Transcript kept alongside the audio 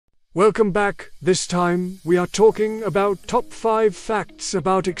Welcome back. This time we are talking about top 5 facts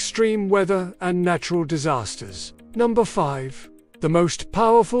about extreme weather and natural disasters. Number 5. The most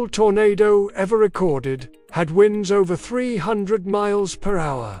powerful tornado ever recorded had winds over 300 miles per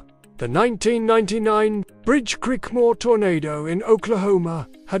hour. The 1999 Bridge Creekmore tornado in Oklahoma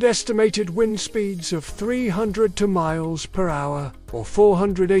had estimated wind speeds of 300 miles per hour, or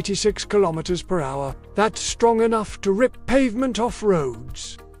 486 kilometers per hour. That's strong enough to rip pavement off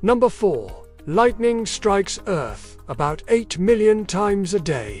roads. Number 4. Lightning strikes Earth about 8 million times a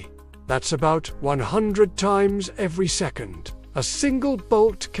day. That's about 100 times every second. A single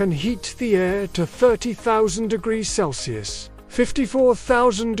bolt can heat the air to 30,000 degrees Celsius,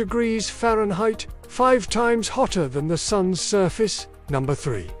 54,000 degrees Fahrenheit, 5 times hotter than the sun's surface. Number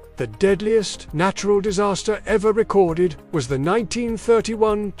 3. The deadliest natural disaster ever recorded was the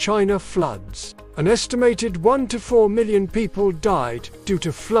 1931 China floods. An estimated 1 to 4 million people died due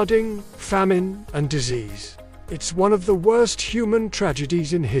to flooding, famine, and disease. It's one of the worst human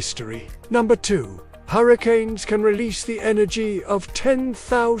tragedies in history. Number 2. Hurricanes can release the energy of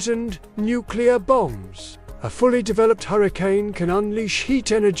 10,000 nuclear bombs. A fully developed hurricane can unleash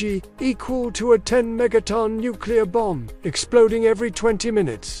heat energy equal to a 10 megaton nuclear bomb, exploding every 20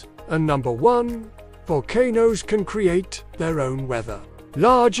 minutes. And number 1. Volcanoes can create their own weather.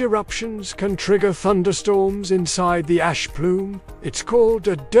 Large eruptions can trigger thunderstorms inside the ash plume. It's called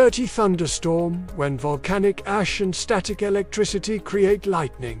a dirty thunderstorm when volcanic ash and static electricity create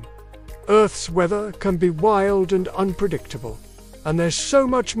lightning. Earth's weather can be wild and unpredictable, and there's so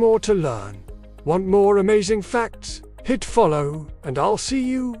much more to learn. Want more amazing facts? Hit follow, and I'll see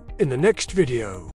you in the next video.